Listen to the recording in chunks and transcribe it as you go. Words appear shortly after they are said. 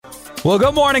Well,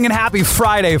 good morning and happy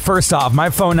Friday. First off,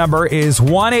 my phone number is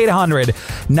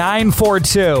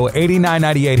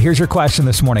 1-800-942-8998. Here's your question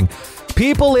this morning.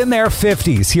 People in their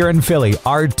 50s here in Philly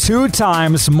are 2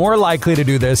 times more likely to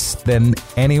do this than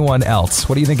anyone else.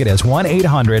 What do you think it is?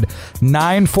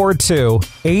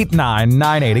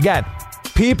 1-800-942-8998. Again,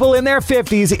 people in their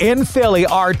 50s in Philly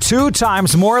are 2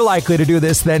 times more likely to do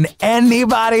this than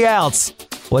anybody else.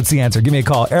 What's the answer? Give me a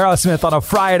call. Aerosmith on a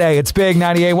Friday. It's Big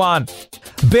 98.1.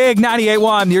 Big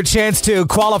 98.1, your chance to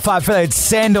qualify for that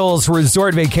Sandals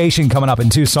resort vacation coming up in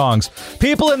 2 songs.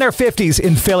 People in their 50s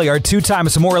in Philly are 2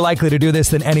 times more likely to do this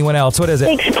than anyone else. What is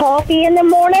it? Takes coffee in the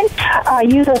morning.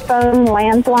 Use a phone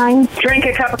landline. Drink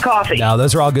a cup of coffee. No,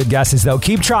 those are all good guesses, though.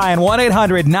 Keep trying.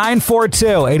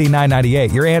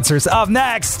 1-800-942-8998. Your answer's up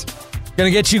next. Going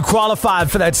to get you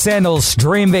qualified for that Sandals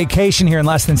dream vacation here in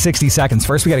less than 60 seconds.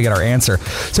 First, we got to get our answer.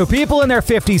 So people in their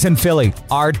 50s in Philly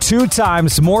are 2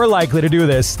 times more likely to do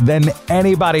this than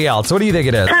anybody else. What do you think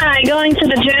it is? Hi, going to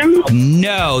the gym?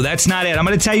 No, that's not it. I'm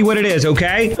going to tell you what it is,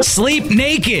 okay? Sleep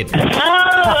naked.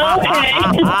 Oh, okay.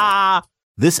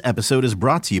 This episode is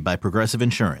brought to you by Progressive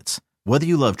Insurance. Whether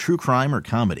you love true crime or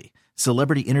comedy,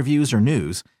 celebrity interviews or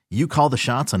news, you call the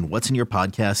shots on what's in your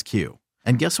podcast queue.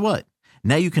 And guess what?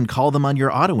 Now you can call them on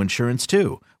your auto insurance,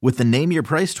 too, with the Name Your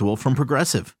Price tool from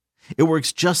Progressive. It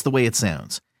works just the way it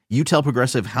sounds. You tell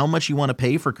Progressive how much you want to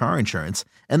pay for car insurance,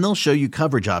 and they'll show you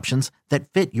coverage options that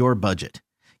fit your budget.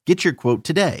 Get your quote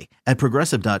today at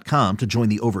Progressive.com to join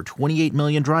the over 28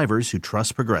 million drivers who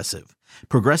trust Progressive.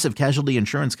 Progressive Casualty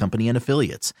Insurance Company and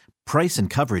Affiliates. Price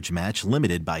and coverage match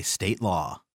limited by state law.